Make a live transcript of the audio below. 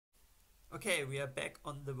Okay, we are back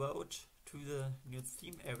on the road to the new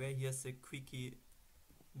theme area. Here's the Quickie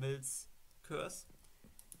Mills curse,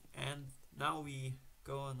 and now we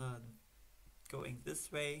going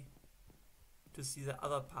this way to see the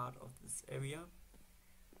other part of this area,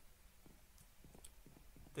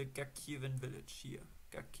 the Gakjiwin Village here.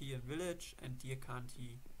 Gakjiwin Village and Deer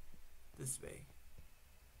County this way.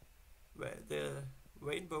 Well, the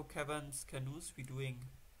Rainbow Caverns canoes we're doing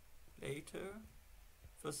later.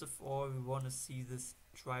 First of all, we want to see this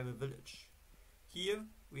tribal village. Here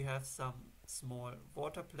we have some small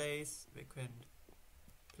water plays. We can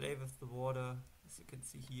play with the water, as you can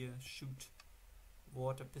see here, shoot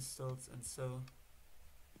water pistols and so.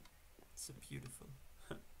 It's so beautiful.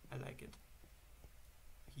 I like it.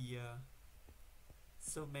 Here,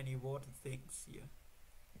 so many water things here.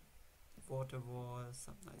 Water wall,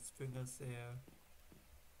 some nice sprinklers there.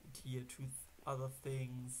 And here two other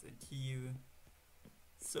things, and here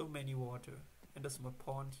so many water. And a small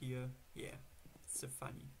pond here. Yeah, it's so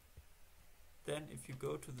funny. Then if you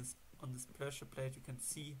go to this, on this pressure plate, you can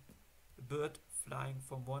see a bird flying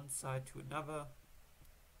from one side to another.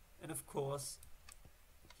 And of course,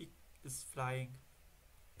 he is flying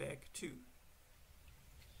back too.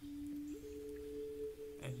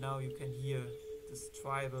 And now you can hear this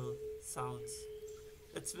tribal sounds.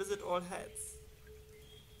 Let's visit all huts,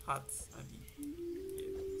 I mean.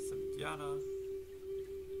 Here, some Indiana.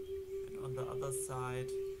 And on the other side,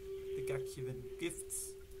 the Gakjiwin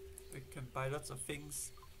gifts. We can buy lots of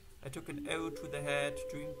things. I took an arrow to the head,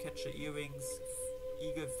 dreamcatcher earrings,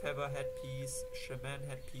 eagle feather headpiece, shaman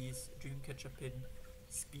headpiece, dreamcatcher pin,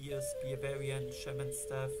 spear variant, shaman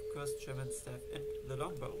staff, cursed shaman staff, and the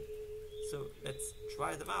longbow. So let's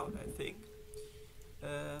try them out, I think.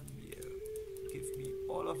 Yeah, give me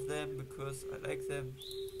all of them because I like them.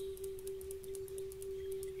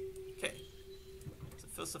 Okay, so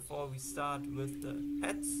first of all we start with the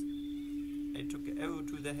heads. I took an arrow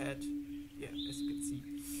to the head. Yeah, as you can see.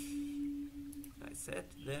 Nice head.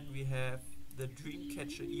 Then we have the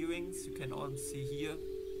dreamcatcher earrings. You can also see here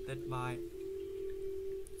that my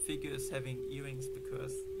figure is having earrings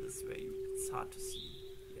because this way it's hard to see.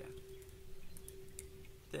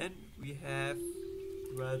 Then we have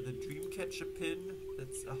the dreamcatcher pin.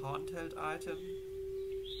 That's a handheld item.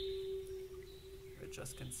 I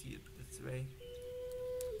just can see it this way.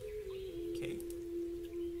 Okay.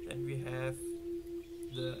 Then we have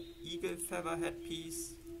the eagle feather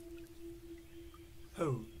headpiece.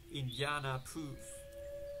 Oh, Indiana proof.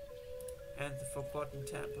 And the forgotten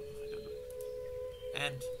temple. I don't know.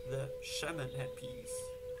 And the shaman headpiece.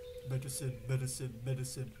 Medicine, medicine,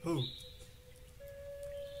 medicine. Oh.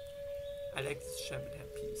 I like this shaman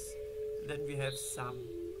headpiece. And then we have some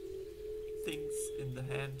things in the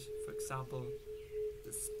hand, for example,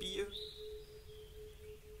 the spear.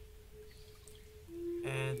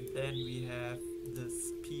 And then we have the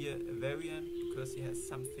spear variant, because he has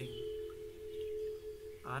something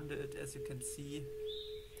under it, as you can see,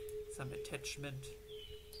 some attachment.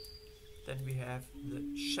 Then we have the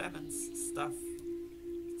shaman's stuff.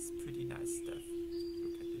 It's pretty nice stuff.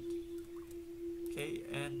 Look at it. Okay,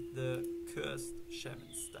 and the cursed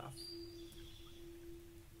shaman stuff.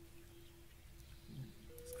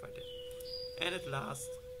 It's quite it. And at last,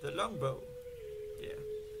 the longbow. Yeah,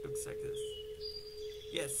 looks like this.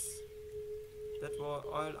 Yes, that were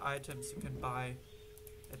all items you can buy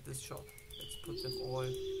at this shop. Let's put them all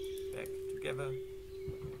back together.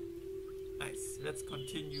 Nice. Let's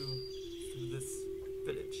continue through this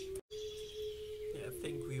village. Yeah, I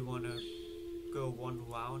think we wanna go one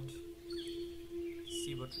round.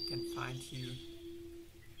 See what we can find here.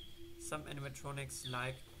 Some animatronics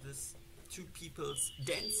like this two peoples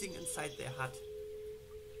dancing inside their hut.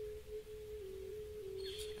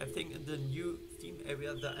 I think in the new theme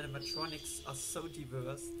area the animatronics are so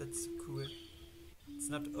diverse, that's so cool. It's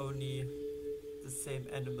not only the same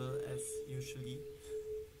animal as usually.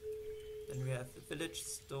 Then we have the village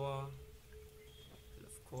store. And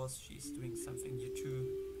of course she's doing something here too.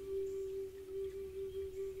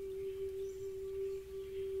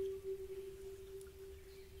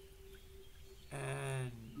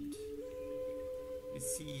 And we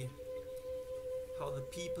see how the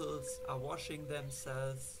peoples are washing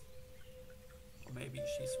themselves. Or maybe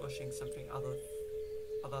she's washing something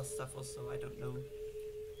other stuff also, I don't know.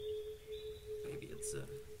 Maybe it's a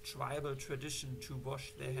tribal tradition to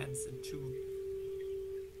wash their hands in two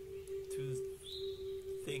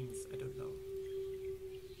things, I don't know.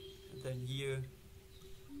 And then here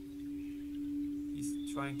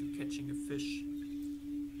he's trying to catching a fish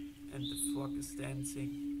and the frog is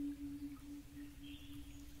dancing.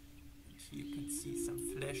 And here you can see some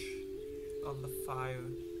flesh on the fire.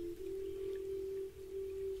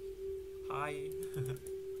 Hi.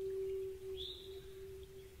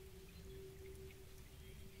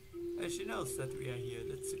 She knows that we are here,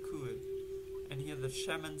 that's so cool. And here the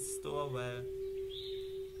shaman's store, well,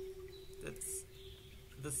 that's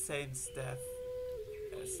the same staff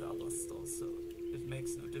as the other store, so it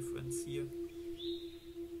makes no difference here.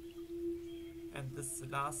 And this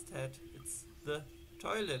last head, it's the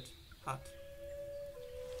toilet hut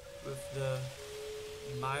with the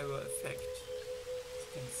mirror effect, as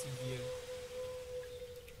you can see here.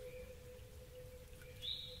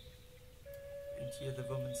 And here the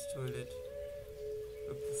woman's toilet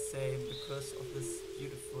look the same because of this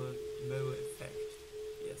beautiful mirror effect.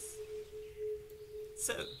 Yes.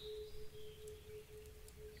 So,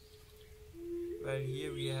 well,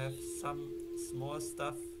 here we have some small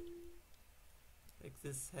stuff like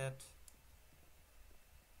this head,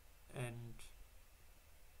 and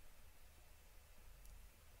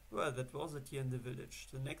well, that was it here in the village.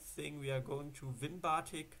 The next thing, we are going to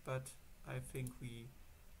Wimbaatig, but I think we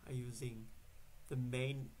are using the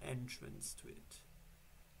main entrance to it.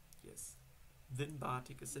 Yes,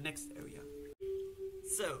 Wimbaatig is the next area.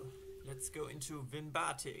 So, let's go into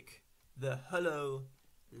Wimbaatig, the Hollow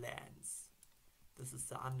Lands. This is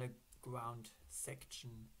the underground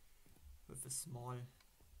section with a small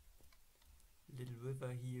little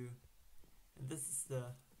river here. And this is the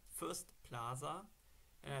first plaza.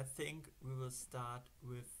 And I think we will start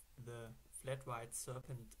with the flat white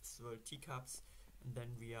serpent swirl teacups, and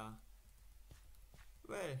then we are,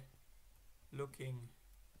 well, looking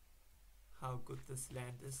how good this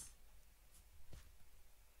land is.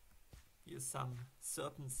 Here's some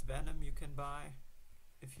serpent's venom you can buy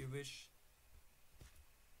if you wish,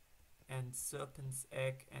 and serpent's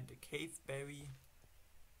egg and a cave berry,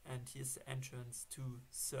 and here's the entrance to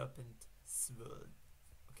serpent swirl.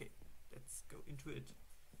 Okay, let's go into it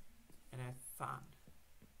and have fun.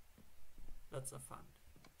 Lots of fun.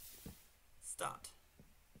 Start.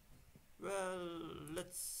 Well,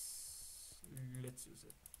 let's use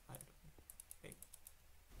it. I don't know. Hey,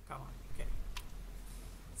 come on. Okay.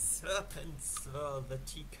 Serpent Swirl, the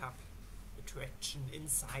teacup attraction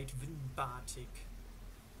inside Wimbaatig,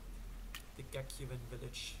 the Gakjiwin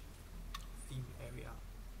Village theme area.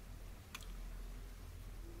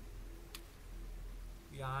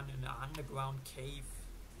 We are in an underground cave.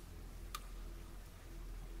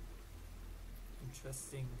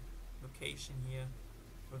 Interesting location here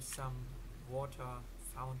with some water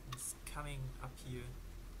fountains coming up here.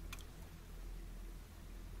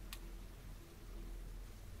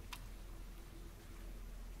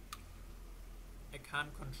 I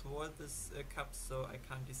can't control this cup, so I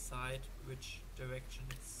can't decide which direction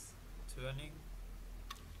it's turning.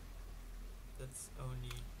 That's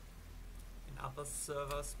only in other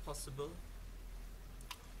servers possible.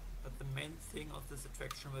 But the main thing of this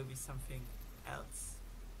attraction will be something else,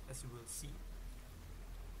 as you will see.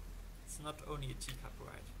 It's not only a teacup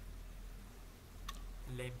ride.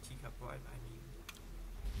 A lame teacup ride, I mean.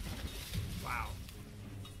 Wow.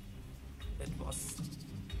 That was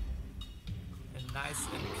a nice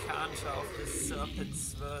encounter of the serpent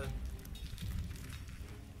swirl.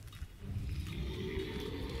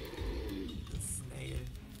 The snail.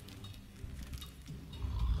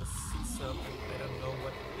 The sea serpent, I don't know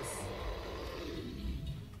what it is.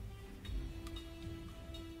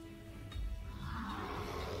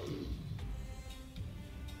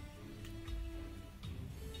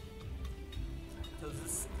 So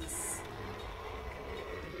this is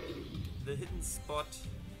the hidden spot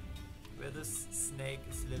where this snake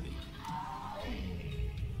is living.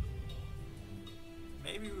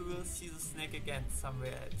 Maybe we will see the snake again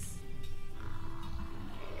somewhere else.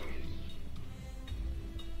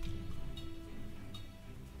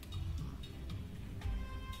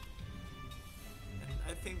 And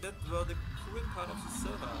I think that were the cool part of the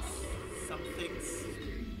servers. Some things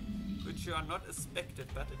which you are not expected,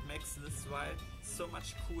 but it makes this ride so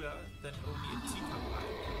much cooler than only a teacup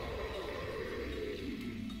ride.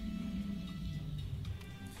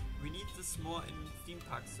 We need this more in theme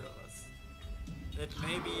park servers. That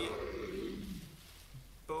maybe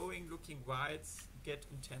bowing looking rides get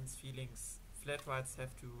intense feelings. Flat rides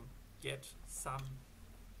have to get some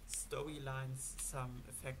storylines, some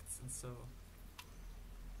effects and so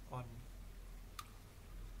on.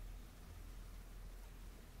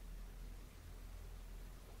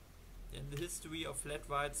 In the history of flat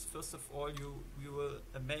rides, first of all, we were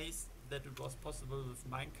amazed that it was possible with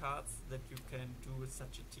minecarts that you can do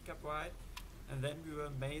such a teacup ride, and then we were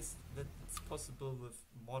amazed that it's possible with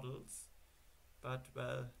models. But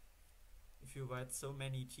well, if you ride so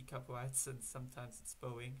many teacup rides, then sometimes it's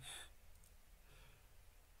boring.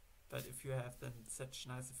 But but if you have then such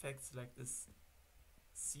nice effects like this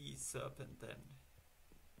sea serpent,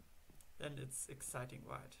 then it's exciting,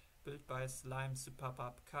 right? Built by Slime,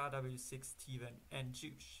 Superpub, kw6craft and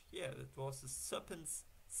Juice. Yeah, that was the Serpent's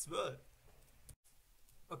Swirl.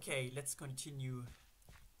 Okay, let's continue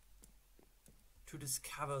to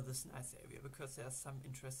discover this nice area, because there are some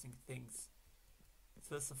interesting things.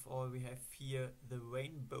 First of all, we have here the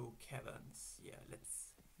Rainbow Caverns. Yeah,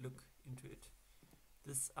 let's look into it.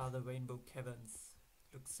 These are the Rainbow Caverns.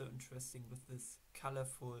 Looks so interesting with this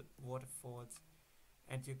colorful waterfalls,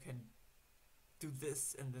 and you can do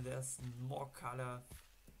this and then there's more color.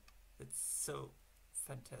 It's so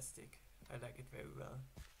fantastic. I like it very well.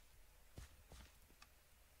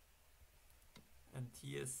 And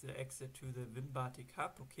here's the exit to the Wimbaatig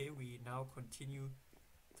hub. Okay, we now continue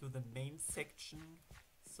to the main section.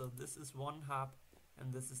 So this is one hub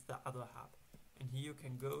and this is the other hub. And here you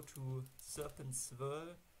can go to Serpent's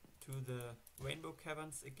Swirl, to the Rainbow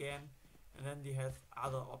Caverns again, and then we have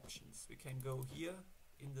other options. We can go here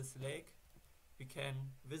in this lake, we can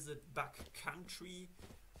visit Bug Country,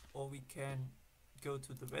 or we can go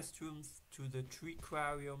to the restrooms, to the tree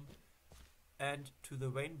aquarium, and to the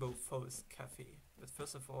Rainbow Forest Cafe. But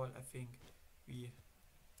first of all, I think we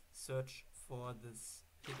search for this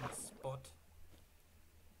hidden spot.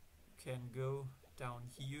 You can go down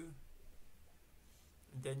here,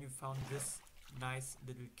 and then you found this nice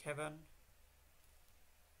little cavern.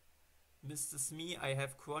 Mr. Smee, I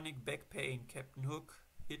have chronic back pain. Captain Hook,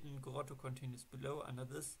 hidden grotto continues below. Under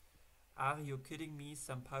this, are you kidding me?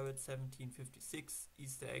 Some pirate 1756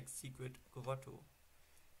 Easter egg secret grotto.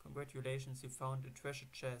 Congratulations, you found a treasure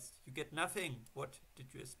chest. You get nothing. What,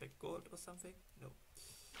 did you expect gold or something? No,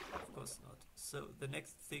 of course not. So the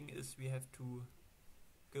next thing is we have to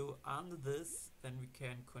go under this, then we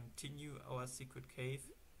can continue our secret cave.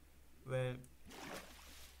 Well,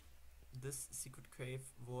 this secret cave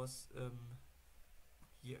was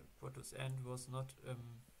here, Grotto's End was not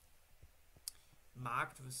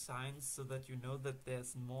marked with signs, so that you know that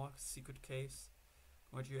there's more secret caves.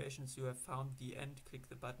 Congratulations, you have found the end. Click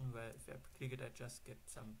the button. Well, if I click it, I just get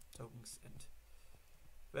some tokens, and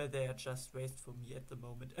well, they are just waste for me at the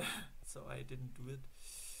moment, so I didn't do it.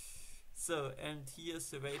 So, and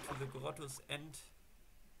here's the way to the Grotto's End,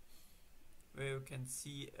 where you can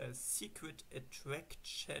see a secret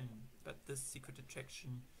attraction, but this secret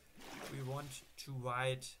attraction we want to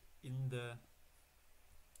ride in the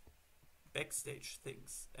backstage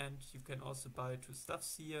things. And you can also buy two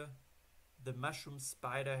stuffs here, the mushroom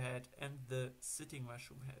spider head and the sitting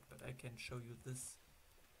mushroom head, but I can show you this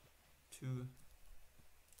too.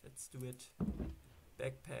 Let's do it.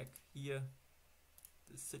 Backpack here,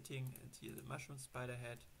 the sitting, and here the mushroom spider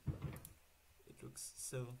head. It looks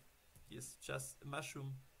so, he's just a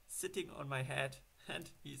mushroom sitting on my head and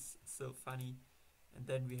he's so funny. And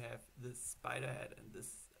then we have this spider head, and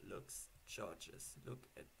this looks gorgeous. Look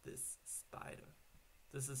at this spider.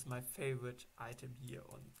 This is my favorite item here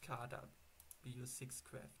on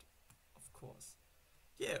kw6craft, of course.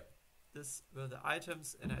 Yeah, these were the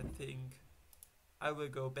items, and I think I will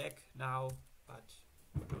go back now, but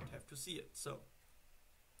you don't have to see it.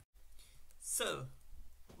 So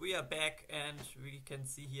we are back, and we can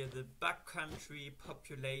see here the Bug Country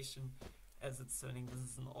population as it's turning.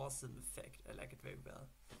 This is an awesome effect. I like it very well.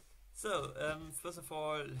 So first of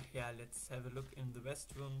all, yeah, let's have a look in the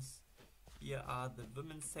restrooms. Here are the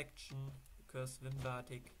women's section, because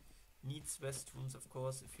Wimbaatig needs restrooms, of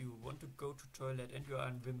course. If you want to go to toilet and you are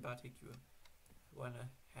in Wimbaatig, you wanna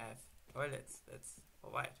have toilets. That's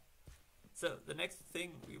alright. So the next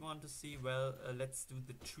thing we want to see, well, let's do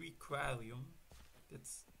the tree aquarium.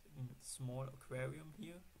 That's a small aquarium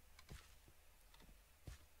here.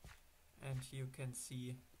 And you can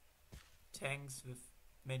see tanks with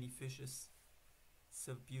many fishes.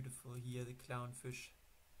 So beautiful here, the clownfish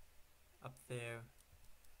up there.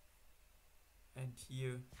 And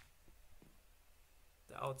here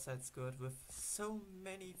the outside skirt with so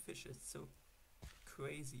many fishes, so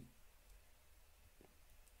crazy.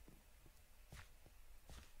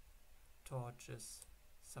 Torches,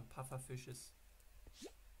 some puffer fishes.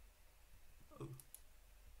 Oh,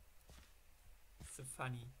 so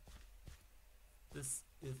funny. This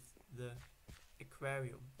is the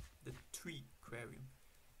aquarium, the tree aquarium.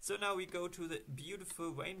 So now we go to the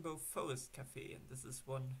beautiful Rainbow Forest Cafe, and this is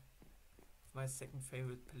one of my second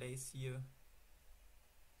favorite place here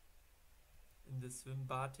in this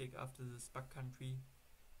Wimbaatig after this Bug Country.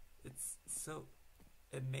 It's so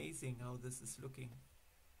amazing how this is looking.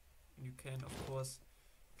 And you can of course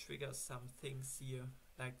trigger some things here,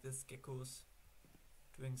 like this geckos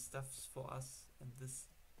doing stuff for us, and this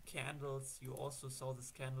candles. You also saw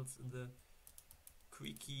these candles in the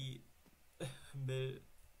creaky mill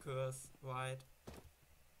curse, right?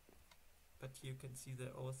 But you can see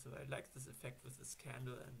there also, I like this effect with this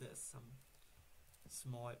candle, and there's some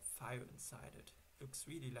small fire inside it. Looks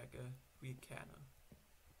really like a real candle.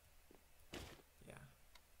 Yeah.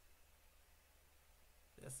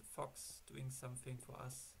 There's a fox doing something for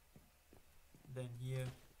us. Then here,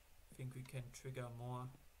 I think we can trigger more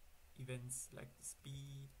events like this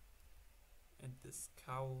bee and this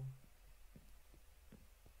cow.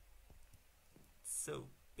 It's so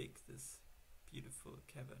big, this beautiful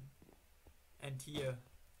cavern. And here,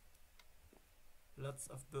 lots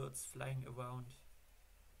of birds flying around.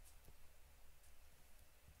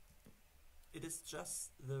 It is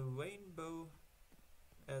just the rainbow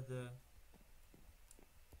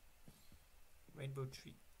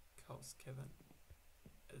tree house cavern.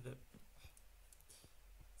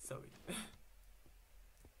 Sorry.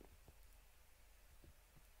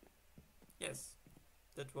 Yes,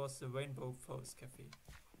 that was the Rainbow Forest Cafe.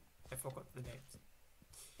 I forgot the names.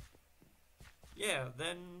 Yeah,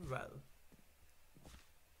 then, well,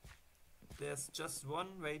 there's just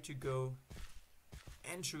one way to go,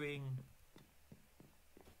 entering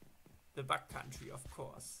the bug country, of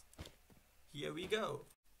course. Here we go.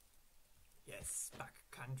 Yes, bug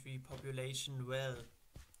country population, well,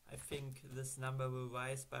 I think this number will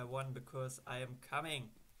rise by 1 because I am coming.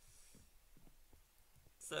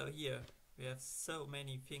 So here, we have so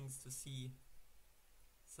many things to see.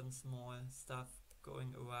 Some small stuff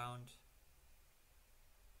going around.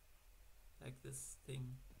 Like this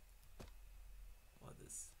thing. Or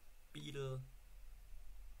this beetle.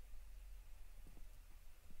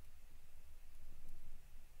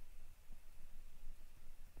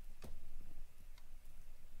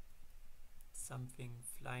 Something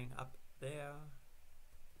flying up there.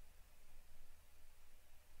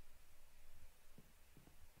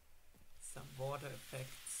 Some water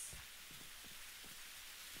effects.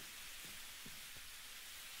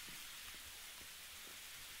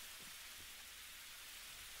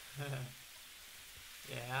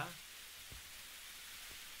 Yeah.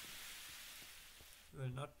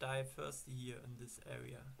 Will not die thirsty here in this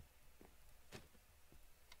area.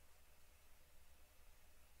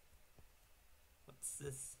 What's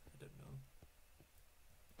this? I don't know.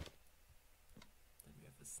 Then we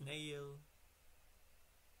have a snail.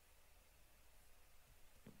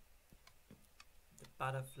 The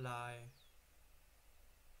butterfly.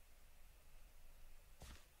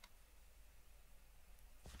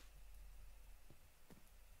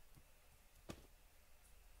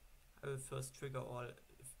 I will first trigger all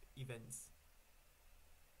events.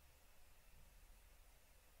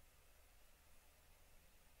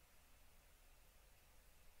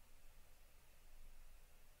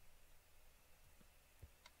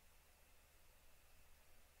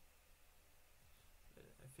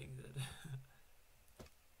 I think that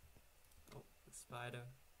oh, the spider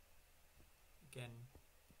again.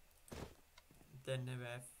 Then we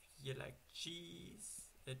have here like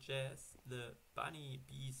jazz, the bunny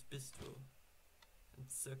bees bistro. And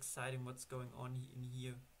it's so exciting what's going on in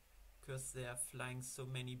here, because they are flying so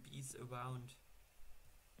many bees around.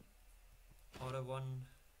 Order 1,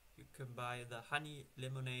 you can buy the honey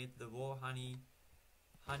lemonade, the raw honey,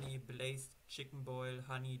 honey blazed chicken boil,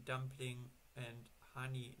 honey dumpling, and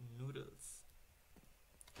honey noodles.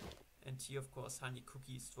 And here of course honey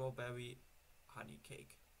cookie, strawberry, honey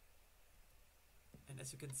cake. And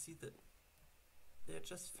as you can see, they're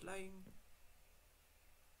just flying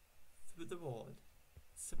through the world.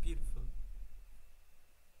 It's so beautiful.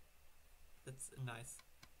 That's a nice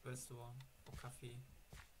restaurant or cafe.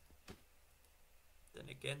 Then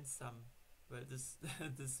again well, this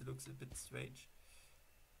this looks a bit strange.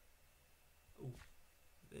 Oh,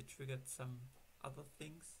 they triggered some other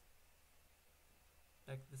things,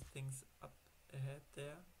 like the things up ahead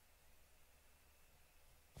there.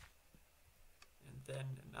 And then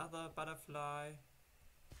another butterfly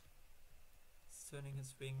is turning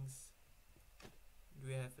his wings. And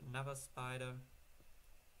we have another spider.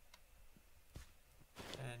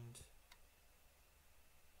 And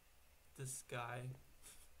this guy.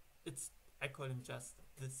 I call him just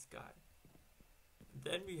this guy. And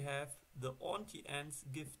then we have the Auntie Anne's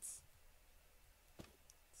gifts.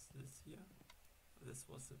 Is this here? This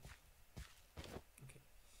was it. Okay.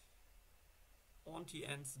 Auntie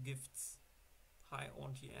Anne's gifts. Hi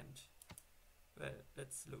Auntie Anne. Well,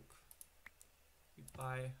 let's look. We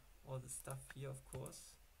buy all the stuff here, of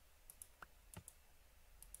course.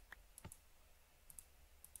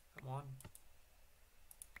 Come on.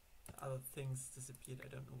 The other things disappeared, I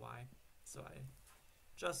don't know why. So I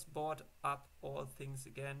just bought up all things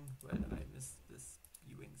again. Well, I missed this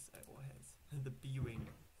B-Wings I all has. The B-Wing.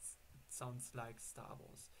 It sounds like Star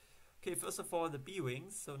Wars. Okay, first of all, the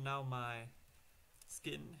B-Wings. So now my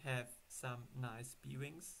skin have some nice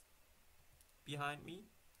B-Wings behind me.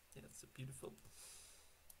 Yeah, that's so beautiful.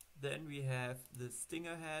 Then we have the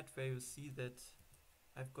stinger head, where you see that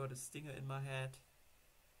I've got a stinger in my head.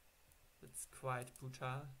 That's quite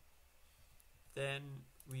brutal. Then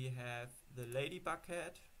we have the ladybug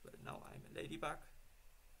head. Well, now I'm a ladybug.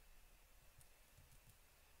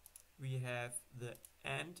 We have the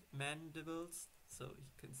ant mandibles. So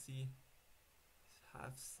you can see I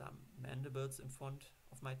have some mandibles in front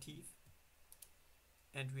of my teeth.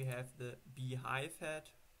 And we have the beehive head,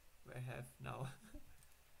 where I have now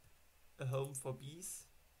a home for bees.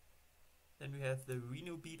 Then we have the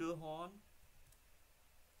rhino beetle horn.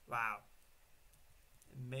 Wow.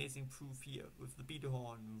 Amazing proof here with the beetle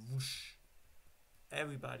horn. Whoosh.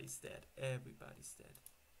 Everybody's dead. Everybody's dead.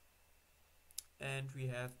 And we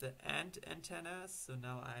have the ant antennas. So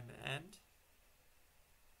now I'm an ant.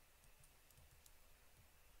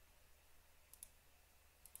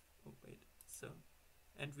 Oh wait. So,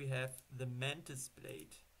 and we have the mantis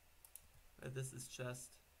blade. Well, this is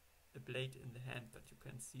just a blade in the hand, but you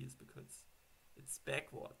can see it's because it's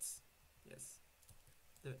backwards. Yes,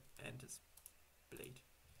 the mantis blade.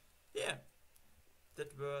 Yeah,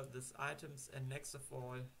 that were these items, and next of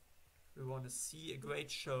all we want to see a great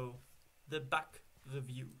show, the bug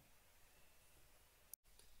review.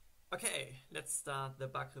 Okay, let's start the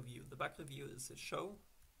bug review. The bug review is a show,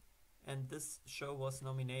 and this show was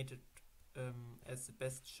nominated as the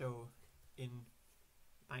best show in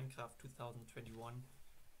Minecraft 2021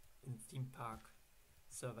 in Theme Park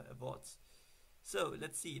Server Awards. So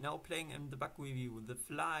let's see, now playing in the bug review, The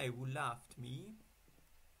Fly Who Loved Me.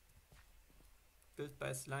 Built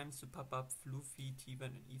by slimes to pop up Floofy, T1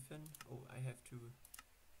 and Ethan. Oh, I have to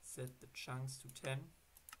set the chunks to 10.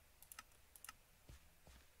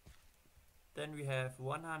 Then we have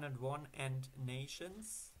 101 Ant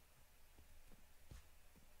Nations.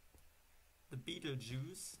 The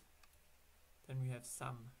Beetlejuice. Then we have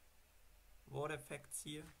some water effects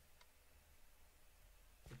here.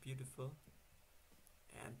 The beautiful.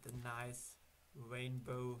 And the nice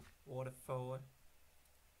rainbow waterfall.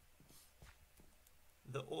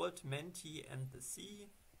 The Old Menti and the Sea.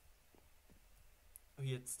 Oh,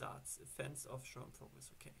 here it starts. A fence offshore in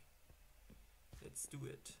progress. Okay. Let's do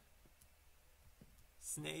it.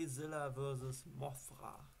 Snaezilla versus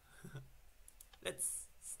Mothra. Let's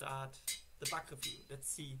start the bug review. Let's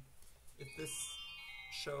see if this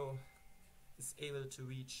show is able to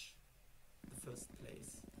reach the first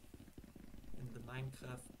place in the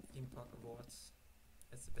Minecraft Theme Park Awards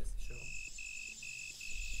as the best show.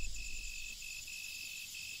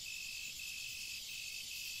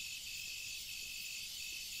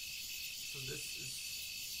 So this is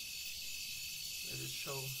where the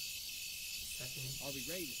show is happening. Are we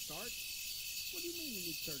ready to start? What do you mean you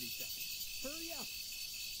need 30 seconds? Hurry up!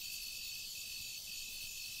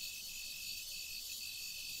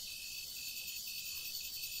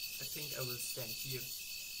 I think I will stand here.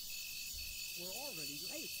 We're already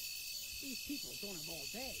late. These people don't have all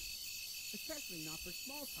day. Especially not for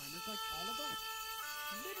small timers like all of us.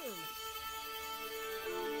 Literally.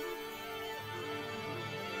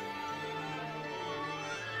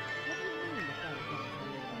 What do you mean the fire trucks are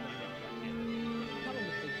late on the again? Tell them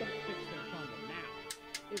if they don't fix their problem now,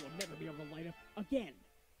 they will never be able to light up again.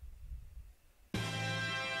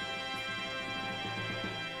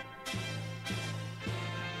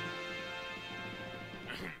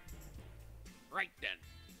 Right then.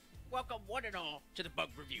 Welcome one and all to the Bug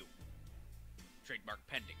Review. Trademark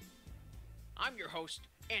pending. I'm your host,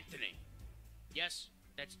 Anthony. Yes,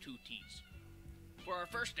 that's 2 T's. For our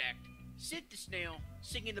first act, Sid the Snail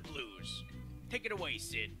singing the blues. Take it away,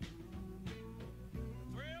 Sid.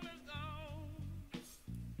 Thrill is gone.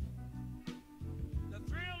 The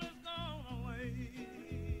thrill is gone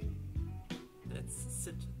away. That's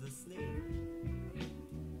Sid the Snail.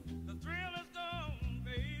 The thrill is gone,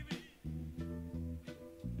 baby.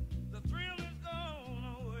 The thrill is gone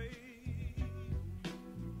away.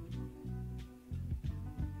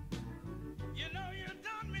 You know you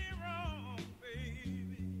done me wrong,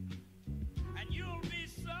 baby, and you'll be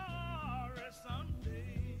sorry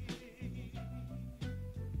someday.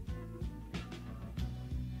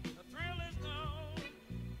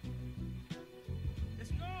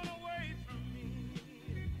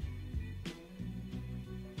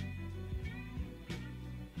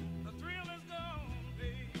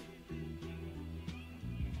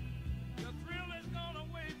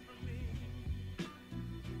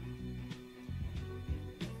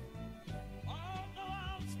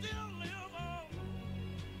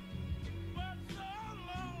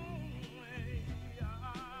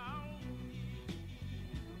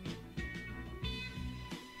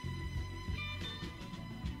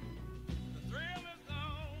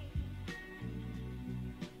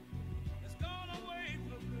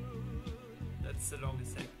 It's the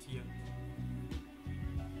longest act here.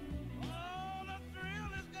 Oh, the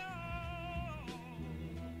thrill is gone,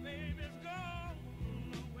 baby, it's gone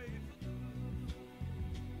away for good.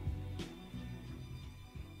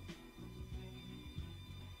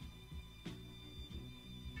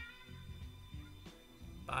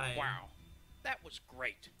 Bye. Wow, that was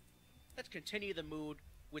great. Let's continue the mood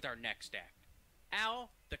with our next act. Al,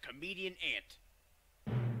 the comedian ant.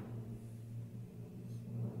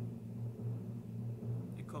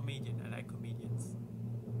 A comedian. I like comedians.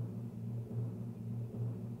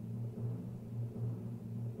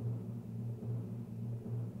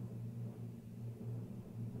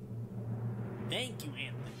 Thank you,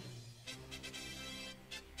 Anthony.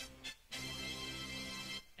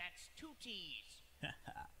 That's 2 T's.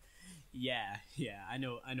 Yeah, I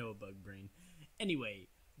know a bug brain. Anyway,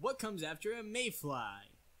 what comes after a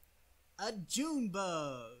mayfly? A June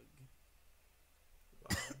bug.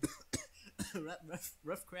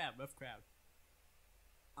 rough crowd.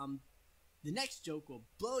 The next joke will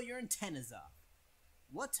blow your antennas off.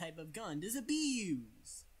 What type of gun does a bee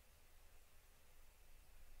use?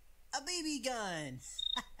 A BB gun.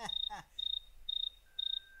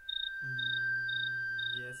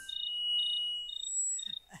 Yes.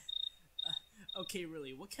 Okay,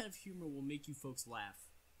 really, what kind of humor will make you folks laugh?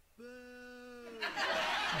 Boo!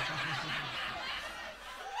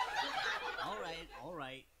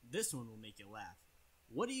 Alright, this one will make you laugh.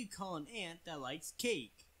 What do you call an ant that likes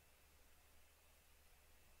cake?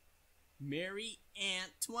 Mary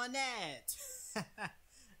Antoinette! Get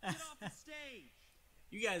off the stage!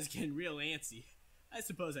 You guys are getting real antsy. I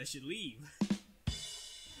suppose I should leave.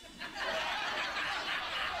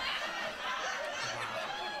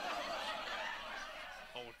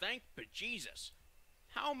 Oh, thank bejesus.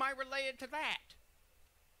 How am I related to that?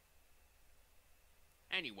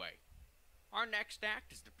 Anyway, our next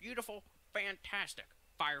act is the beautiful, fantastic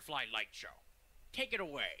Firefly Light Show. Take it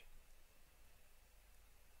away.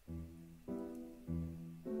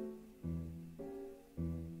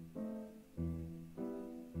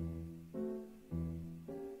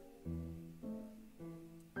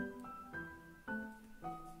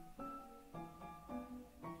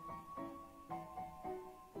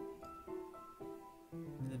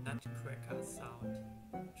 The Nutcracker sound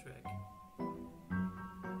track.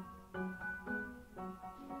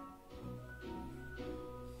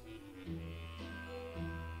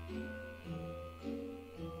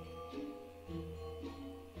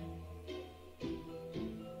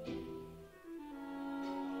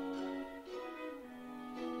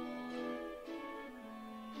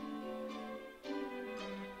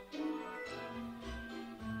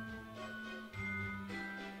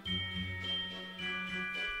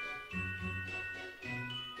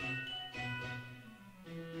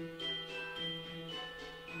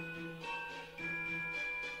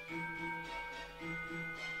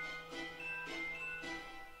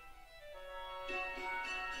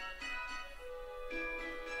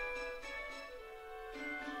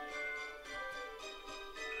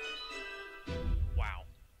 Wow,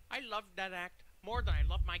 I loved that act more than I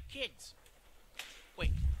love my kids.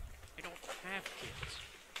 Wait, I don't have kids.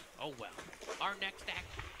 Oh well, our next act.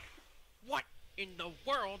 What in the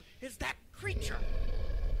world is that creature?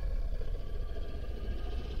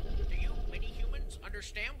 Do you mini-humans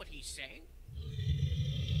understand what he's saying?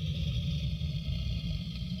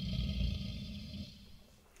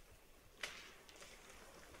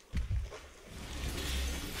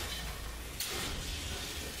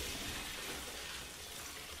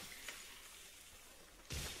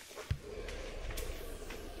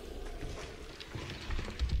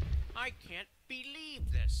 I can't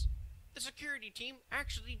believe this. The security team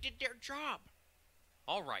actually did their job.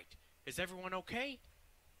 All right, is everyone okay?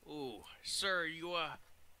 Ooh, sir, you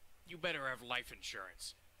better have life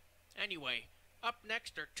insurance. Anyway, up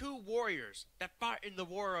next are 2 warriors that fought in the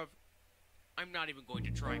war of... I'm not even going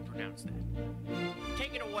to try and pronounce that.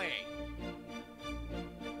 Take it away.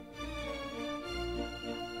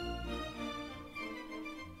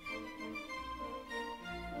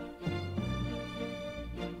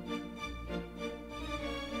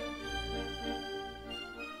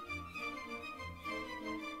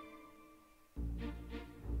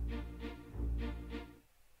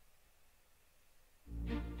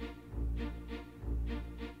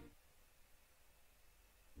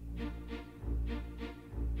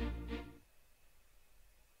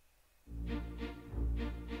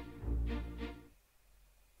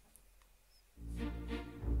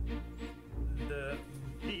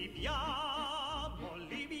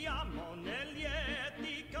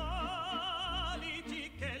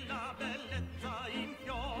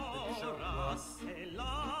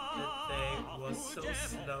 was so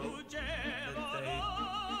slow that they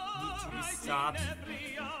need to restart the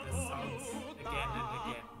sounds again and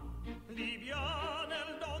again. Libia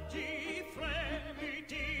nell'occhi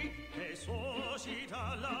fremiti e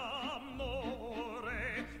suscita l'amore,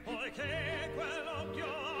 poiché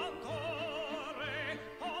quell'occhio ancora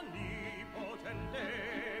onnipotente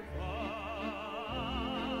va.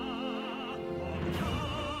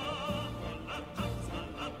 Con la tazza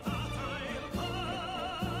allattata e il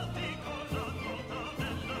portico, la nota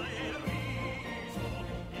bella e il riso,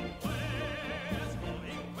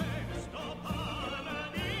 in questo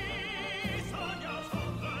paradiso io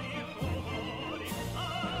sopra i rumori,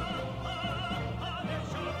 ne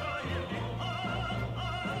sopra il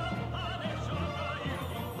ne sopra il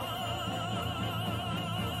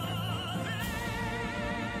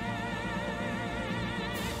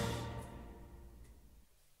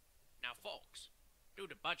Now, folks, due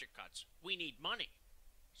to budget cuts, we need money.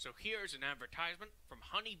 So here's an advertisement from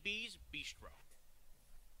Honeybee's Bistro.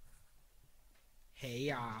 Hey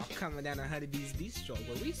y'all, coming down to Honeybee's Bistro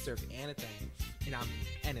where we serve anything, and I mean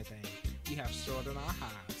anything. We have stored in our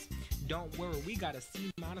hives. Don't worry, we got a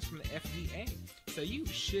C- from the FDA, so you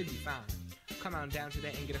should be fine. Come on down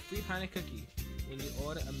today and get a free honey cookie when you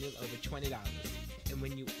order a meal over $20. And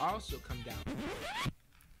when you also come down...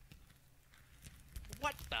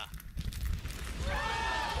 What the?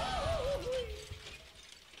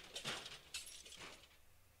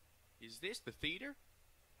 Is this the theater?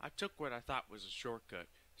 I took what I thought was a shortcut.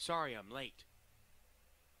 Sorry I'm late.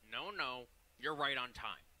 No, you're right on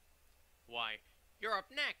time. Why, you're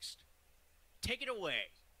up next. Take it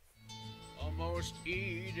away. Almost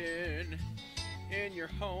Eden in your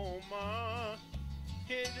home,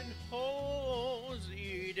 hidden holes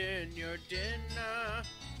eating your dinner.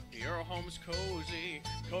 Your home's cozy,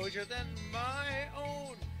 cozier than my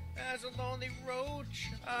own. As a lonely roach,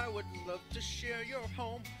 I would love to share your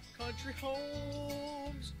home. Country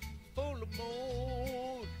homes, full of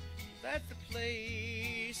mold. That's the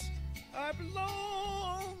place I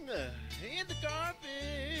belong. In the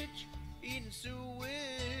garbage, eating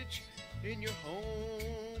sewage. In your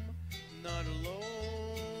home, not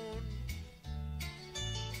alone.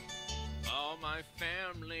 All my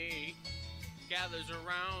family gathers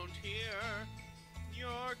around here.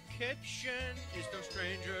 Your kitchen is no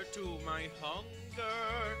stranger to my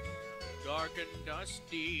hunger. Dark and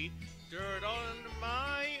dusty, dirt all in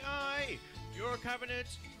my eye. Your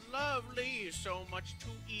cabinet's lovely, so much to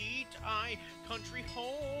eat. Country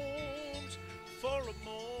homes, full of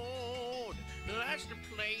mold. That's the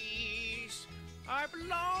place I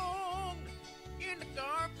belong. In the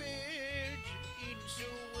garbage, eating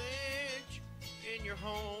sewage. In your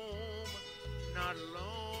home, not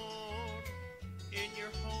alone. In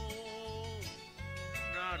your home,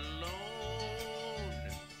 not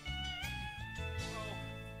alone. Oh,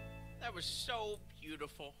 that was so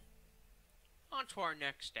beautiful. On to our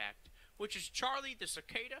next act, which is Charlie the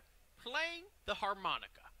Cicada playing the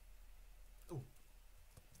harmonica. Ooh.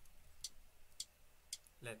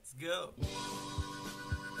 Let's go.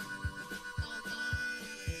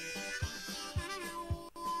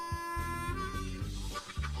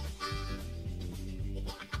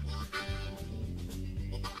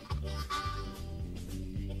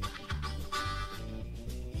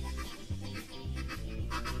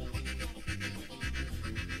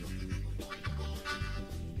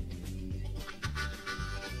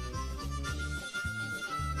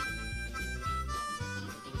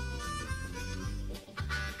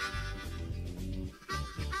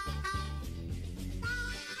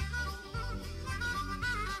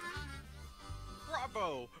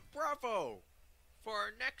 Bravo! For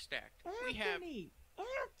our next act, we have...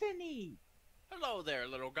 Anthony! Hello there,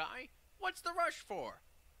 little guy. What's the rush for?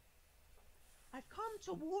 I've come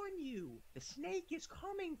to warn you. The snake is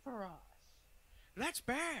coming for us. That's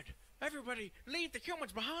bad. Everybody, leave the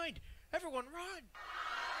humans behind. Everyone run.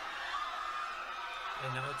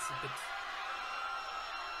 And now it's a bit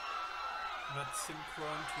not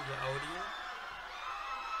synchronous to the audio.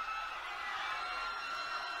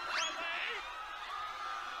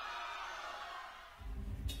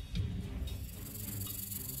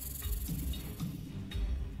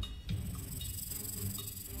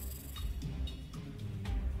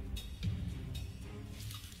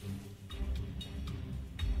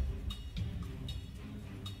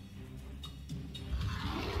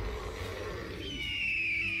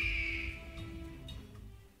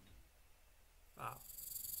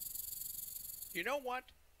 You know what?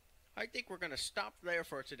 I think we're going to stop there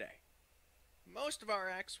for today. Most of our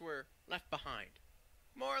acts were left behind.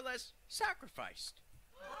 More or less sacrificed.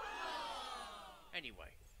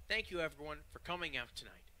 Anyway, thank you everyone for coming out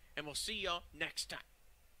tonight. and we'll see y'all next time.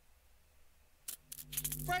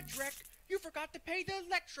 Frederick, you forgot to pay the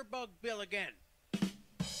Electrobug bill again.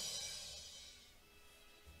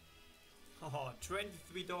 Oh,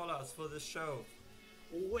 $23 for the show.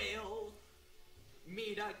 We'll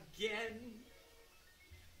meet again.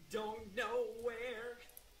 Don't know where,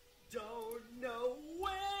 don't know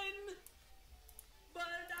when, but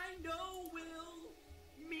I know we'll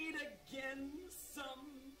meet again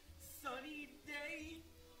some sunny day.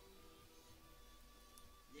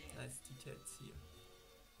 Yeah. Nice details here.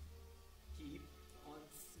 Keep on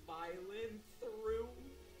smiling through,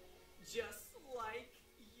 just like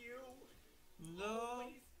you. No.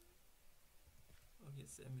 Always. Oh,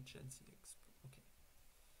 here's the emergency expo. Okay.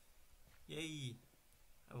 Yay.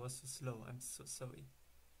 I was so slow. I'm so sorry.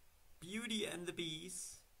 Beauty and the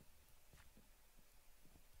Beast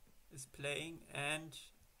is playing, and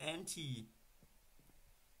Anti.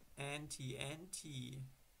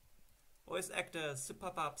 Voice actors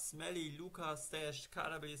Superbub, Smelly, Luca, Stash,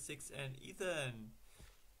 kw6, and Ethan.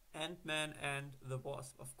 Ant-Man and the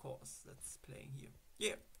Wasp, of course. That's playing here.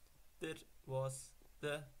 Yeah, that was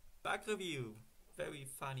the bug review. Very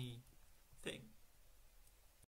funny thing.